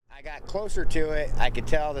I got closer to it, I could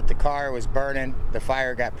tell that the car was burning. The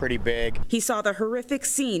fire got pretty big. He saw the horrific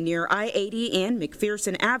scene near I-80 and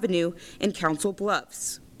McPherson Avenue in Council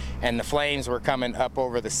Bluffs. And the flames were coming up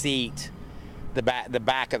over the seat, the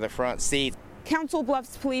back of the front seat. Council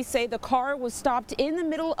Bluffs police say the car was stopped in the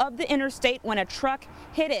middle of the interstate when a truck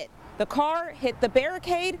hit it. The car hit the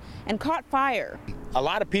barricade and caught fire. A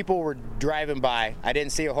lot of people were driving by. I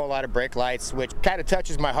didn't see a whole lot of brake lights, which kind of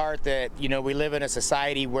touches my heart that, you know, we live in a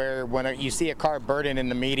society where when you see a car burning in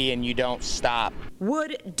the median, you don't stop.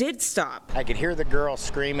 Wood did stop. I could hear the girl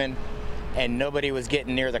screaming and nobody was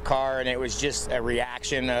getting near the car, and it was just a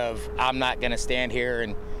reaction of, I'm not going to stand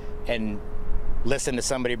here and listen to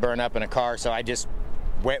somebody burn up in a car, so I just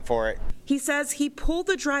went for it. He says he pulled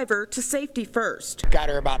the driver to safety first. Got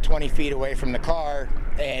her about 20 feet away from the car,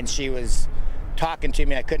 and she was talking to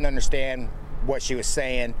me. I couldn't understand what she was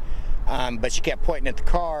saying, but she kept pointing at the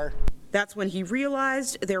car. That's when he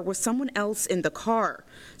realized there was someone else in the car,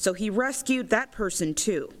 so he rescued that person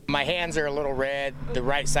too. My hands are a little red. The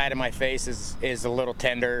right side of my face is a little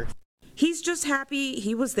tender. He's just happy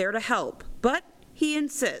he was there to help, but he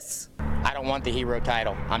insists. I don't want the hero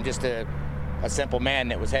title. I'm just a simple man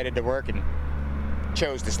that was headed to work and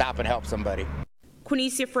chose to stop and help somebody.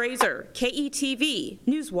 Quinicia Fraser, KETV,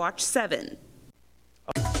 Newswatch 7.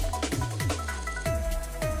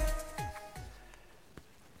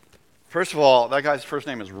 First of all, that guy's first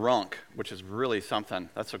name is Runk, which is really something.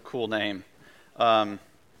 That's a cool name. You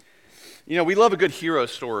know, we love a good hero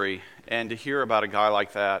story, and to hear about a guy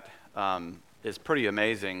like that is pretty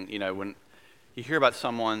amazing. You know, when you hear about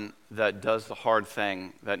someone that does the hard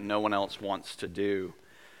thing that no one else wants to do.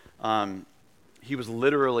 He was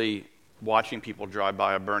literally watching people drive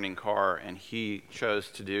by a burning car, and he chose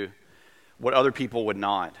to do what other people would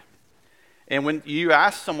not. And when you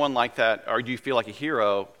ask someone like that, or do you feel like a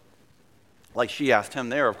hero, like she asked him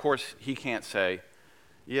there, of course he can't say,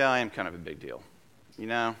 yeah, I am kind of a big deal. You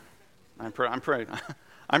know, I'm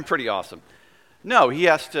pretty awesome. No, he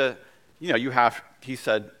has to, you know, he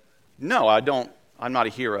said, no, I'm not a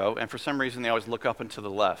hero. And for some reason, they always look up and to the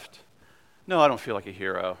left. No, I don't feel like a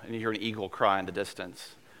hero. And you hear an eagle cry in the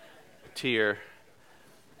distance. A tear.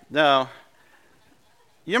 No.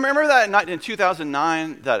 You remember that in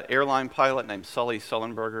 2009, that airline pilot named Sully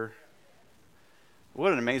Sullenberger?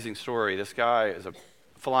 What an amazing story. This guy is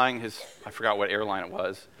flying I forgot what airline it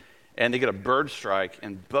was, and they get a bird strike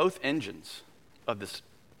in both engines of the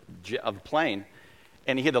plane,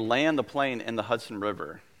 and he had to land the plane in the Hudson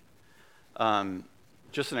River.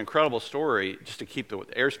 Just an incredible story, just to keep the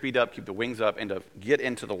airspeed up, keep the wings up, and to get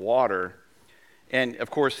into the water. And of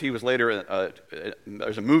course, he was later,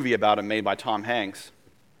 there's a movie about him made by Tom Hanks.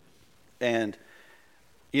 And,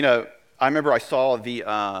 you know, I remember I saw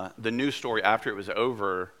the news story after it was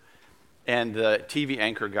over, and the TV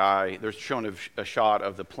anchor guy, there's shown a shot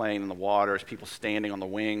of the plane in the water, there's people standing on the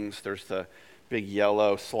wings, there's the big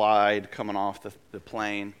yellow slide coming off the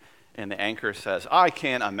plane. And the anchor says, I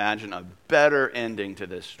can't imagine a better ending to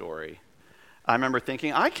this story. I remember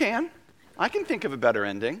thinking, I can think of a better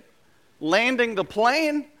ending. Landing the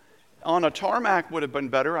plane on a tarmac would have been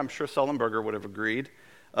better. I'm sure Sullenberger would have agreed.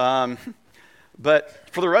 But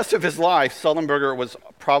for the rest of his life, Sullenberger was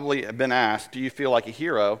probably been asked, do you feel like a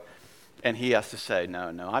hero? And he has to say,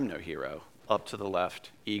 no, I'm no hero. Up to the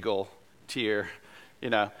left, eagle, tear, you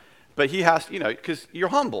know. But he has, you know, because you're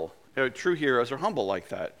humble. You know, true heroes are humble like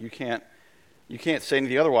that. You can't say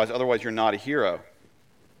anything otherwise you're not a hero.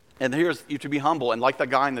 And here's you to be humble, and like that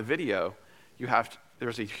guy in the video,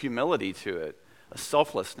 there's a humility to it, a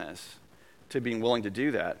selflessness to being willing to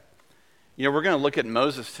do that. You know, we're going to look at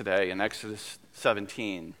Moses today in Exodus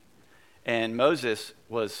 17. And Moses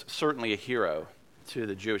was certainly a hero to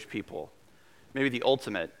the Jewish people, maybe the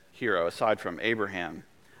ultimate hero aside from Abraham.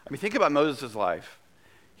 I mean, think about Moses' life.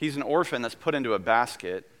 He's an orphan that's put into a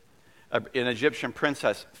basket. An Egyptian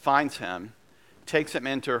princess finds him, takes him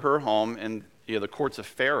into her home in the courts of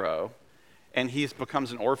Pharaoh, and he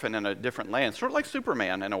becomes an orphan in a different land, sort of like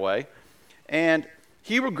Superman in a way. And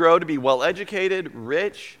he would grow to be well-educated,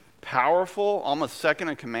 rich, powerful, almost second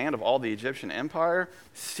in command of all the Egyptian empire,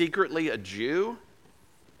 secretly a Jew.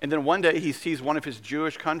 And then one day he sees one of his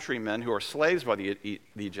Jewish countrymen, who are slaves by the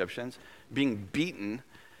Egyptians, being beaten.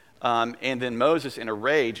 And then Moses, in a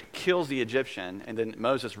rage, kills the Egyptian, and then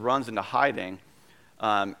Moses runs into hiding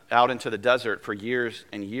out into the desert for years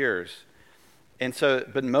and years.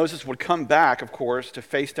 But Moses would come back, of course, to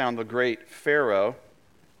face down the great Pharaoh,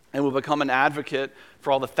 and would become an advocate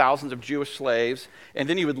for all the thousands of Jewish slaves, and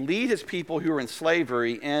then he would lead his people who were in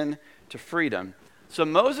slavery into freedom. So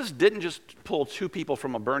Moses didn't just pull 2 people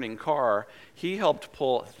from a burning car. He helped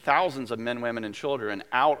pull thousands of men, women, and children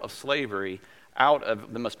out of slavery, out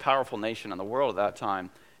of the most powerful nation in the world at that time,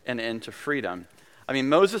 and into freedom. I mean,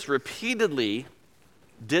 Moses repeatedly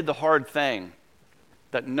did the hard thing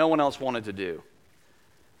that no one else wanted to do.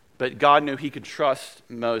 But God knew he could trust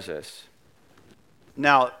Moses.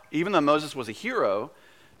 Now, even though Moses was a hero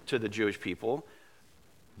to the Jewish people,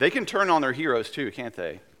 they can turn on their heroes too, can't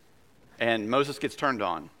they? And Moses gets turned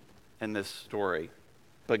on in this story.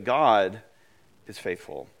 But God is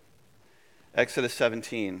faithful. Exodus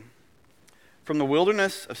 17. From the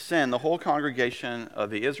wilderness of Sin, the whole congregation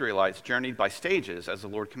of the Israelites journeyed by stages, as the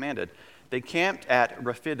Lord commanded. They camped at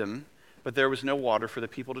Rephidim, but there was no water for the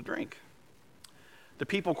people to drink. The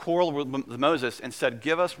people quarreled with Moses and said,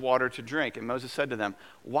 "Give us water to drink." And Moses said to them,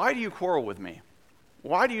 "Why do you quarrel with me?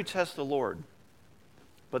 Why do you test the Lord?"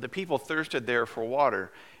 But the people thirsted there for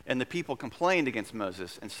water, and the people complained against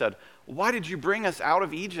Moses and said, "Why did you bring us out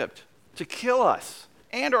of Egypt to kill us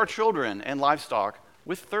and our children and livestock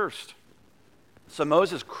with thirst?" So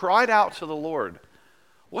Moses cried out to the Lord,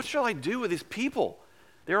 "What shall I do with these people?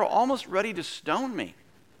 They are almost ready to stone me."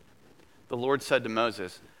 The Lord said to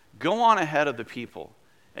Moses, "Go on ahead of the people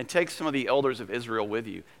and take some of the elders of Israel with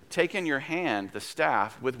you. Take in your hand the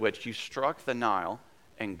staff with which you struck the Nile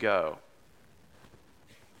and go.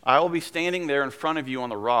 I will be standing there in front of you on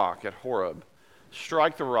the rock at Horeb.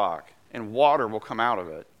 Strike the rock, and water will come out of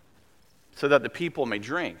it, so that the people may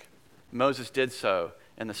drink." Moses did so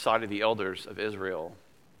in the sight of the elders of Israel.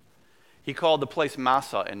 He called the place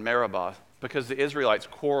Massah and Meribah, because the Israelites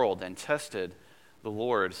quarreled and tested the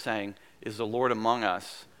Lord, saying, "Is the Lord among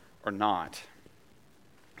us or not?"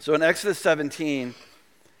 So in Exodus 17,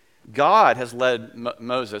 God has led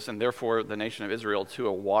Moses, and therefore the nation of Israel, to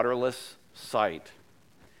a waterless site.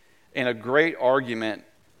 And a great argument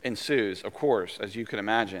ensues, of course, as you can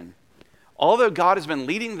imagine. Although God has been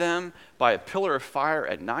leading them by a pillar of fire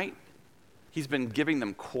at night, he's been giving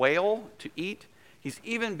them quail to eat. He's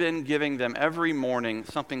even been giving them every morning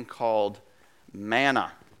something called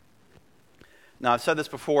manna. Now, I've said this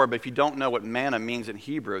before, but if you don't know what manna means in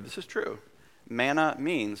Hebrew, this is true. Manna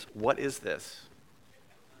means, "What is this?"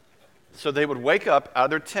 So they would wake up out of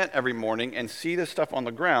their tent every morning and see this stuff on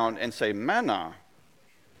the ground and say, "Manna.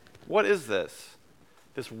 What is this?"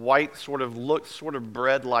 This white sort of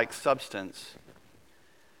bread-like substance.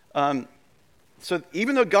 So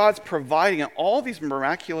even though God's providing in all these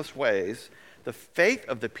miraculous ways, the faith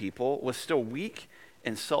of the people was still weak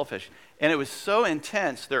and selfish. And it was so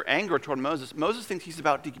intense, their anger toward Moses. Moses thinks he's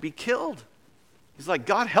about to be killed. He's like,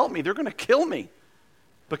 "God, help me. They're going to kill me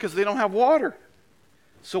because they don't have water."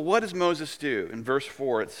 So what does Moses do? In verse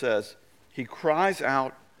 4, it says, he cries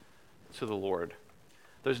out to the Lord.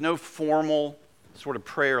 There's no formal sort of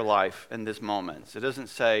prayer life in this moment. It doesn't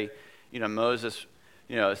say, Moses,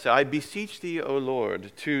 say, "I beseech thee, O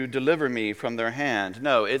Lord, to deliver me from their hand."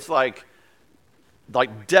 No, it's like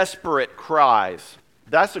desperate cries.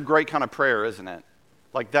 That's a great kind of prayer, isn't it?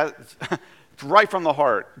 Like that, it's right from the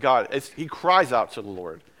heart. God, he cries out to the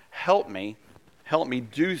Lord, help me,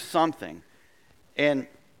 do something. And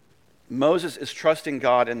Moses is trusting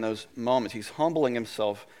God in those moments. He's humbling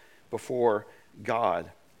himself before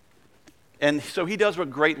God. And so he does what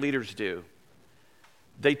great leaders do.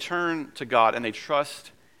 They turn to God and they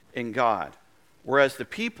trust in God. Whereas the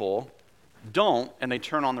people don't, and they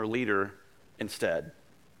turn on their leader instead.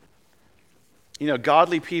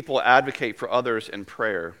 Godly people advocate for others in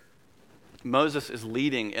prayer. Moses is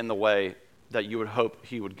leading in the way that you would hope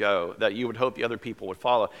he would go, that you would hope the other people would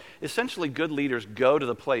follow. Essentially, good leaders go to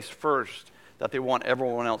the place first that they want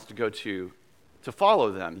everyone else to go to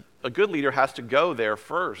follow them. A good leader has to go there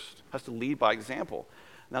first, has to lead by example.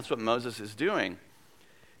 And that's what Moses is doing.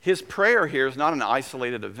 His prayer here is not an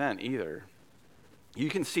isolated event either. You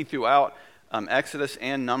can see throughout Exodus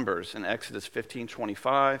and Numbers, in Exodus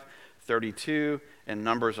 15:25, 32, and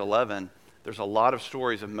Numbers 11, there's a lot of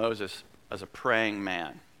stories of Moses as a praying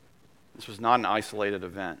man. This was not an isolated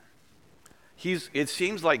event. It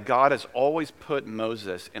seems like God has always put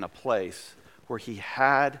Moses in a place where he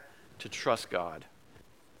had to trust God.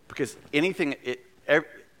 Because in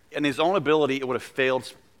his own ability, it would have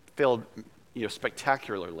failed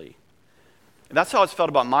spectacularly. And that's how it's felt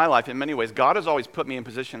about my life in many ways. God has always put me in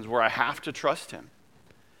positions where I have to trust him.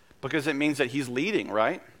 Because it means that he's leading,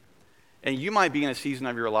 right? And you might be in a season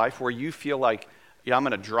of your life where you feel like, I'm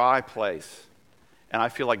in a dry place, and I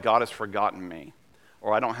feel like God has forgotten me,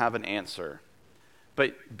 or I don't have an answer.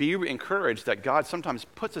 But be encouraged that God sometimes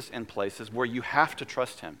puts us in places where you have to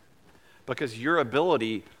trust him. Because your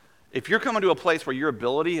ability, if you're coming to a place where your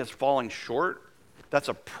ability is falling short, that's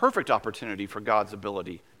a perfect opportunity for God's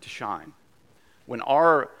ability to shine. When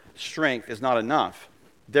our strength is not enough,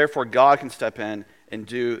 therefore God can step in and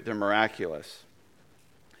do the miraculous.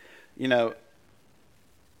 You know,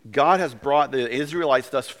 God has brought the Israelites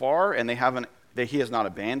thus far, and He has not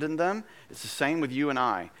abandoned them. It's the same with you and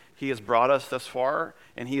I. He has brought us thus far,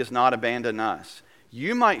 and He has not abandoned us.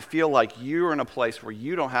 You might feel like you are in a place where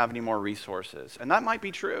you don't have any more resources, and that might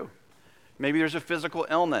be true. Maybe there's a physical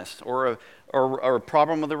illness or a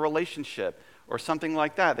problem with a relationship or something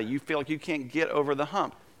like that you feel like you can't get over the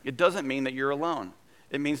hump. It doesn't mean that you're alone.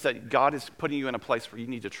 It means that God is putting you in a place where you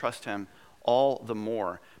need to trust Him all the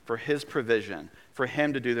more for His provision, for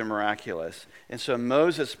Him to do the miraculous. And so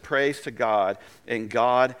Moses prays to God, and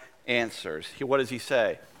God answers. What does he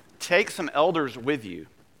say? Take some elders with you.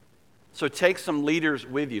 So take some leaders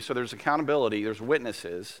with you. So there's accountability, there's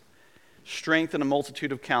witnesses, strengthen a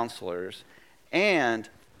multitude of counselors, and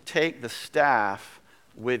take the staff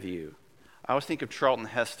with you. I always think of Charlton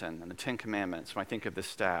Heston and the Ten Commandments when I think of this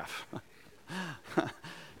staff.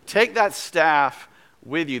 Take that staff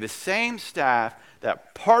with you, the same staff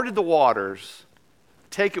that parted the waters,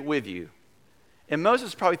 take it with you. And Moses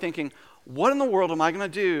is probably thinking, what in the world am I going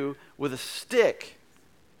to do with a stick?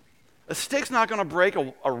 A stick's not going to break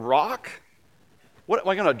a rock. What, am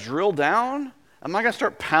I going to drill down? Am I going to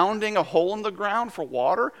start pounding a hole in the ground for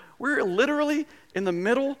water? We're literally in the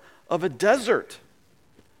middle of a desert.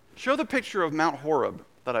 Show the picture of Mount Horeb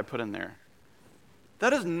that I put in there. That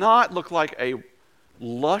does not look like a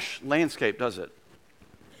lush landscape, does it?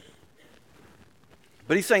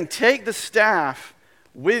 But he's saying, take the staff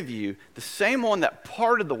with you, the same one that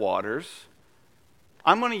parted the waters.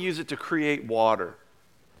 I'm going to use it to create water.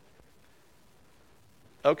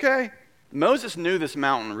 Okay, Moses knew this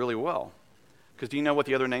mountain really well. Because do you know what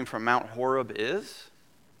the other name for Mount Horeb is?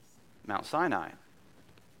 Mount Sinai.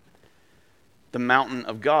 The mountain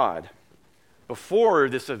of God. Before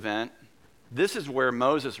this event, this is where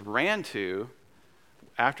Moses ran to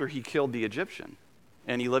after he killed the Egyptian.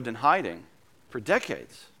 And he lived in hiding for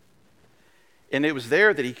decades. And it was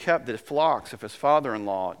there that he kept the flocks of his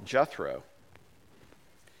father-in-law, Jethro.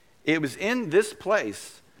 It was in this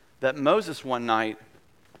place that Moses one night,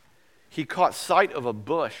 he caught sight of a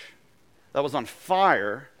bush that was on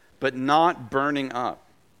fire, but not burning up.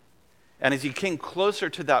 And as he came closer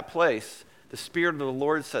to that place, the Spirit of the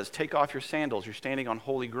Lord says, take off your sandals, you're standing on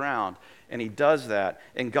holy ground. And he does that,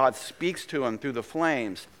 and God speaks to him through the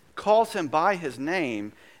flames, calls him by his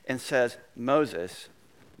name, and says, Moses,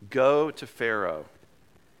 go to Pharaoh,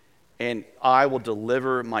 and I will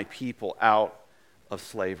deliver my people out of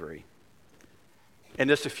slavery. And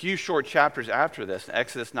just a few short chapters after this, in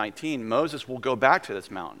Exodus 19, Moses will go back to this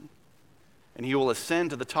mountain, and he will ascend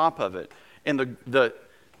to the top of it. And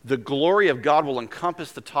the glory of God will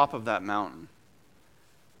encompass the top of that mountain,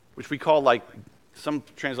 which we call, like, some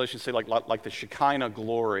translations say, like the Shekinah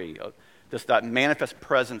glory, that manifest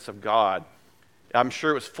presence of God. I'm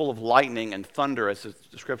sure it was full of lightning and thunder, as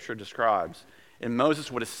the scripture describes. And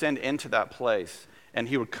Moses would ascend into that place, and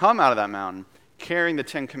he would come out of that mountain carrying the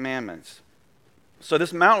Ten Commandments. So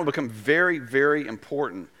this mountain will become very, very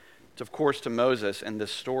important, of course, to Moses in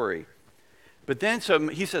this story. But then, so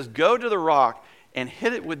he says, go to the rock and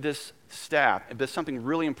hit it with this staff. And there's something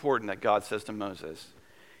really important that God says to Moses.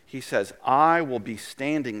 He says, I will be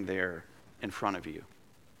standing there in front of you.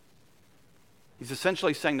 He's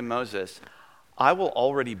essentially saying to Moses, I will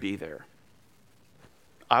already be there.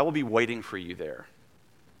 I will be waiting for you there.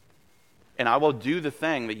 And I will do the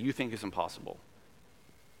thing that you think is impossible.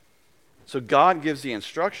 So God gives the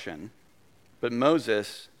instruction, but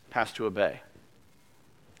Moses has to obey.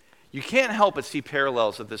 You can't help but see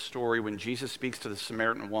parallels of this story when Jesus speaks to the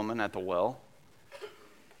Samaritan woman at the well.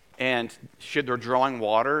 And they're drawing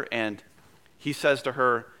water, and he says to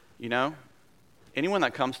her, you know, anyone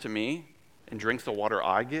that comes to me and drinks the water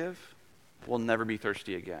I give will never be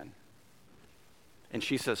thirsty again. And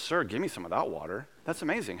she says, sir, give me some of that water. That's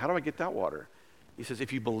amazing. How do I get that water? He says,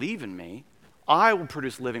 if you believe in me, I will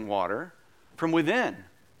produce living water from within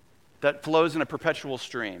that flows in a perpetual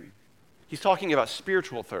stream. He's talking about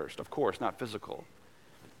spiritual thirst, of course, not physical.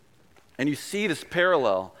 And you see this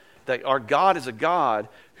parallel that our God is a God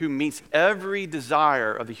who meets every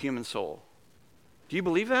desire of the human soul. Do you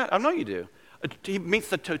believe that? I know you do. He meets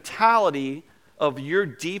the totality of your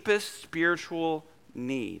deepest spiritual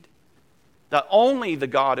need. That only the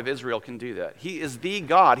God of Israel can do that. He is the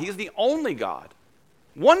God. He is the only God.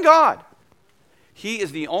 One God. He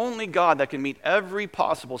is the only God that can meet every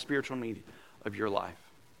possible spiritual need of your life.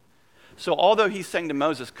 So although he's saying to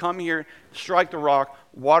Moses, come here, strike the rock,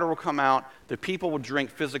 water will come out, the people will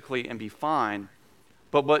drink physically and be fine,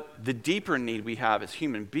 But what the deeper need we have as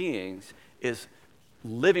human beings is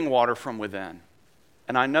living water from within.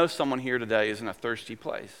 And I know someone here today is in a thirsty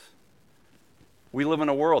place. We live in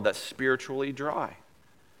a world that's spiritually dry,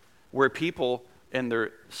 where people in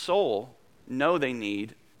their soul know they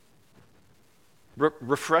need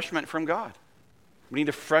refreshment from God. We need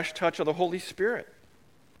a fresh touch of the Holy Spirit.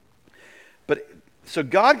 So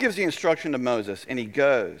God gives the instruction to Moses, and he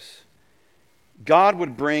goes. God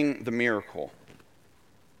would bring the miracle.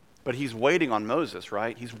 But he's waiting on Moses,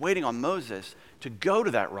 right? He's waiting on Moses to go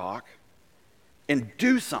to that rock and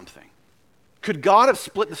do something. Could God have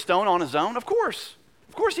split the stone on his own? Of course.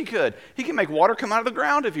 Of course he could. He can make water come out of the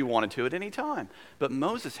ground if he wanted to at any time. But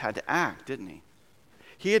Moses had to act, didn't he?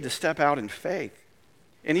 He had to step out in faith.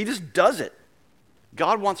 And he just does it.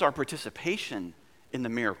 God wants our participation in the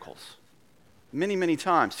miracles. Many, many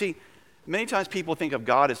times. See, many times people think of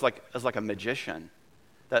God as like a magician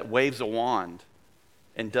that waves a wand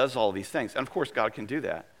and does all these things. And of course, God can do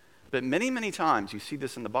that. But many, many times, you see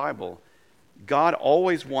this in the Bible, God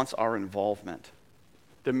always wants our involvement.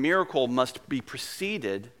 The miracle must be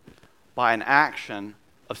preceded by an action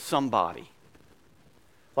of somebody.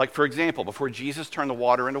 Like, for example, before Jesus turned the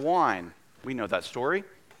water into wine, we know that story.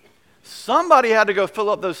 Somebody had to go fill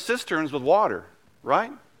up those cisterns with water,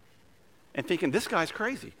 right? And thinking, this guy's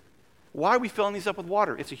crazy. Why are we filling these up with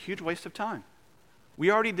water? It's a huge waste of time.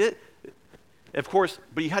 We already did. Of course,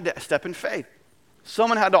 but you had to step in faith.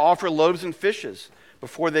 Someone had to offer loaves and fishes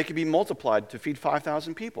before they could be multiplied to feed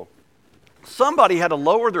 5,000 people. Somebody had to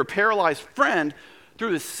lower their paralyzed friend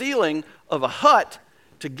through the ceiling of a hut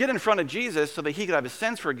to get in front of Jesus so that he could have his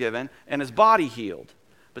sins forgiven and his body healed.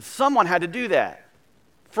 But someone had to do that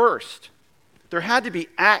first. There had to be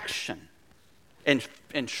action and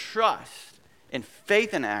trust and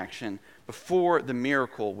faith in action before the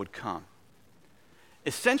miracle would come.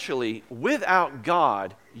 Essentially, without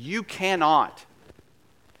God, you cannot.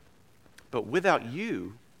 But without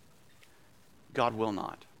you, God will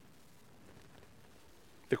not.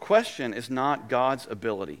 The question is not God's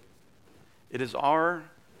ability. It is our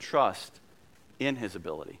trust in his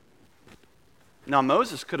ability. Now,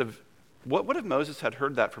 Moses could have, what if Moses had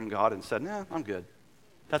heard that from God and said, nah, I'm good.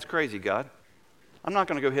 That's crazy, God. I'm not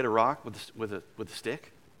going to go hit a rock with a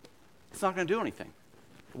stick. It's not going to do anything.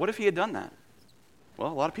 What if he had done that?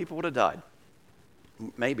 Well, a lot of people would have died.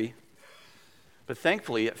 Maybe. But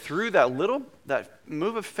thankfully, through that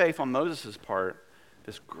move of faith on Moses' part,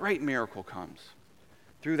 this great miracle comes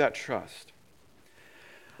through that trust.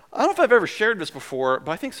 I don't know if I've ever shared this before,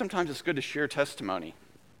 but I think sometimes it's good to share testimony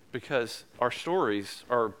because our stories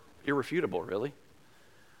are irrefutable, really.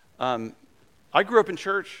 I grew up in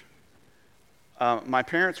church. My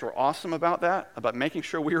parents were awesome about that, about making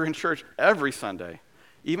sure we were in church every Sunday.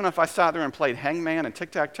 Even if I sat there and played hangman and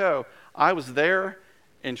tic-tac-toe, I was there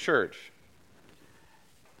in church.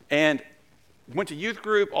 And went to youth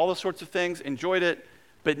group, all those sorts of things, enjoyed it,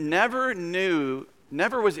 but never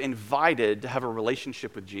was invited to have a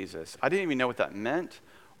relationship with Jesus. I didn't even know what that meant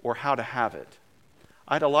or how to have it.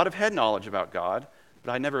 I had a lot of head knowledge about God,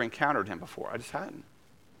 but I never encountered him before. I just hadn't.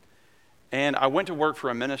 And I went to work for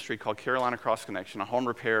a ministry called Carolina Cross Connection, a home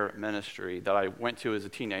repair ministry that I went to as a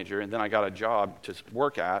teenager, and then I got a job to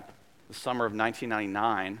work at the summer of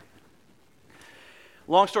 1999.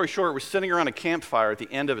 Long story short, we're sitting around a campfire at the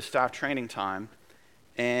end of a staff training time,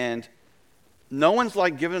 and no one's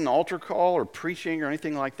like giving an altar call or preaching or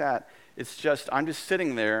anything like that. It's just, I'm just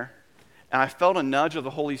sitting there, and I felt a nudge of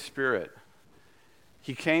the Holy Spirit.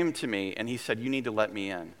 He came to me, and he said, you need to let me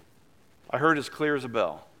in. I heard as clear as a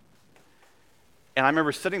bell. And I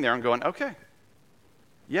remember sitting there and going, okay,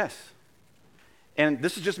 yes. And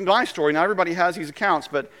this is just my story. Not everybody has these accounts,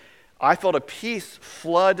 but I felt a peace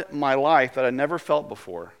flood my life that I never felt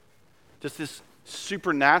before. Just this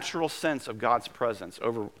supernatural sense of God's presence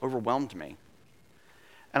overwhelmed me.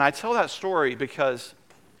 And I tell that story because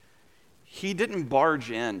he didn't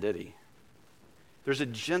barge in, did he? There's a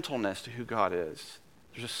gentleness to who God is.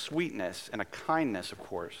 There's a sweetness and a kindness, of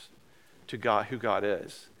course, to God, who God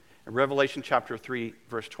is. In Revelation chapter 3,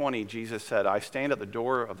 verse 20, Jesus said, I stand at the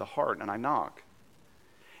door of the heart and I knock.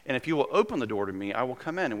 And if you will open the door to me, I will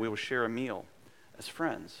come in and we will share a meal as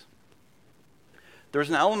friends. There's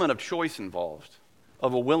an element of choice involved,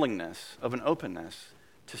 of a willingness, of an openness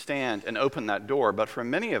to stand and open that door. But for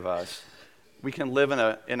many of us, we can live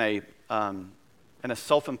in a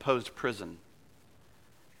self-imposed prison.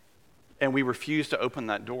 And we refuse to open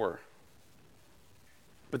that door.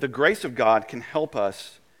 But the grace of God can help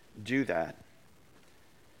us do that.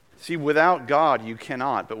 See, without God, you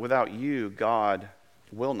cannot, but without you, God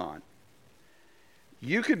will not.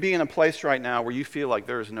 You could be in a place right now where you feel like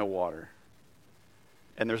there is no water.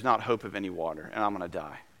 and there's not hope of any water, and I'm going to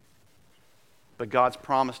die. But God's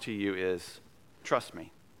promise to you is, trust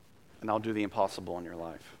me, and I'll do the impossible in your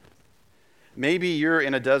life. Maybe you're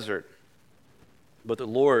in a desert, but the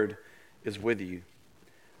Lord is with you.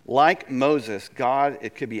 Like Moses, God,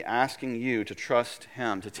 it could be asking you to trust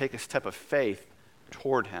him, to take a step of faith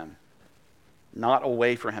toward him, not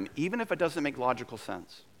away from him, even if it doesn't make logical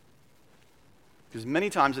sense. Because many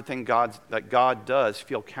times the thing that God does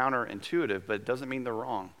feel counterintuitive, but it doesn't mean they're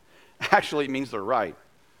wrong. Actually, it means they're right.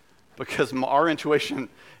 Because our intuition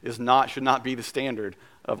should not be the standard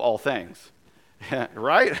of all things.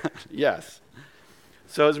 Right? Yes.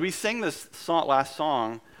 So as we sing this last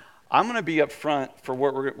song, I'm going to be up front for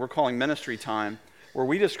what we're calling ministry time, where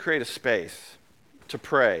we just create a space to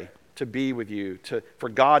pray, to be with you, for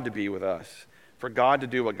God to be with us, for God to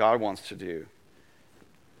do what God wants to do,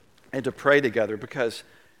 and to pray together, because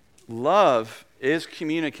love is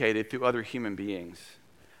communicated through other human beings.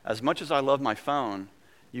 As much as I love my phone,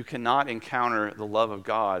 you cannot encounter the love of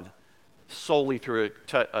God solely through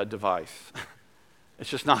a device. It's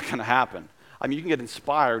just not going to happen. I mean, you can get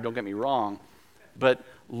inspired, don't get me wrong, but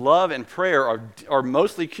love and prayer are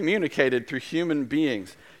mostly communicated through human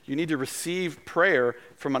beings. You need to receive prayer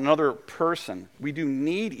from another person. We do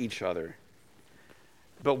need each other.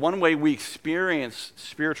 But one way we experience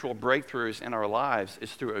spiritual breakthroughs in our lives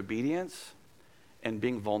is through obedience and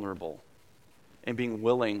being vulnerable and being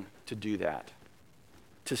willing to do that,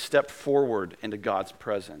 to step forward into God's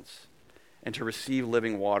presence and to receive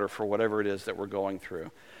living water for whatever it is that we're going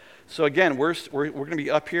through. So again, we're going to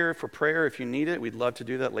be up here for prayer if you need it. We'd love to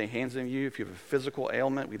do that, lay hands on you. If you have a physical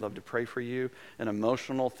ailment, we'd love to pray for you. An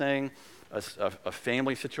emotional thing, a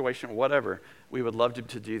family situation, whatever, we would love to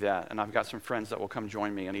do that. And I've got some friends that will come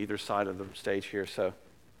join me on either side of the stage here. So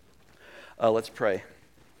let's pray.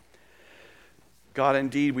 God,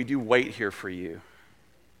 indeed, we do wait here for you,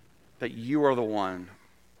 that you are the one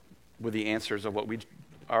with the answers of what we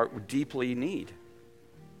deeply need.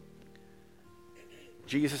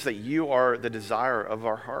 Jesus, that you are the desire of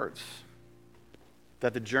our hearts,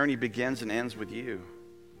 that the journey begins and ends with you.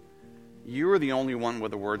 You are the only one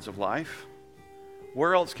with the words of life.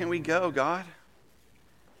 Where else can we go, God?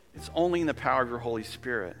 It's only in the power of your Holy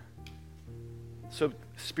Spirit. So,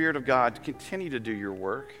 Spirit of God, continue to do your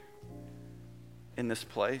work in this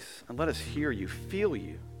place, and let us hear you, feel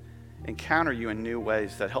you, encounter you in new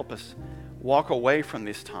ways that help us walk away from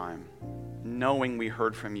this time knowing we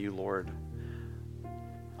heard from you, Lord.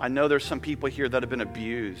 I know there's some people here that have been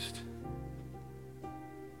abused,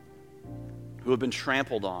 who have been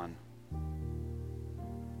trampled on,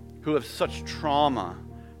 who have such trauma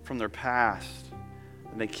from their past,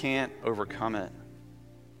 and they can't overcome it.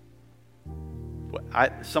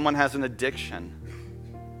 Someone has an addiction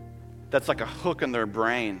that's like a hook in their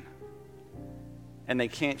brain, and they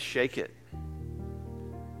can't shake it.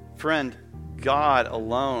 Friend, God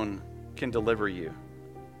alone can deliver you.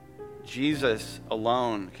 Jesus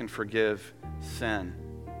alone can forgive sin.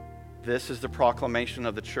 This is the proclamation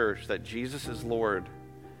of the church, that Jesus is Lord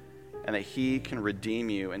and that he can redeem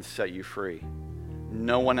you and set you free.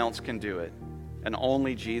 No one else can do it, and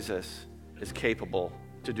only Jesus is capable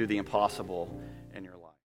to do the impossible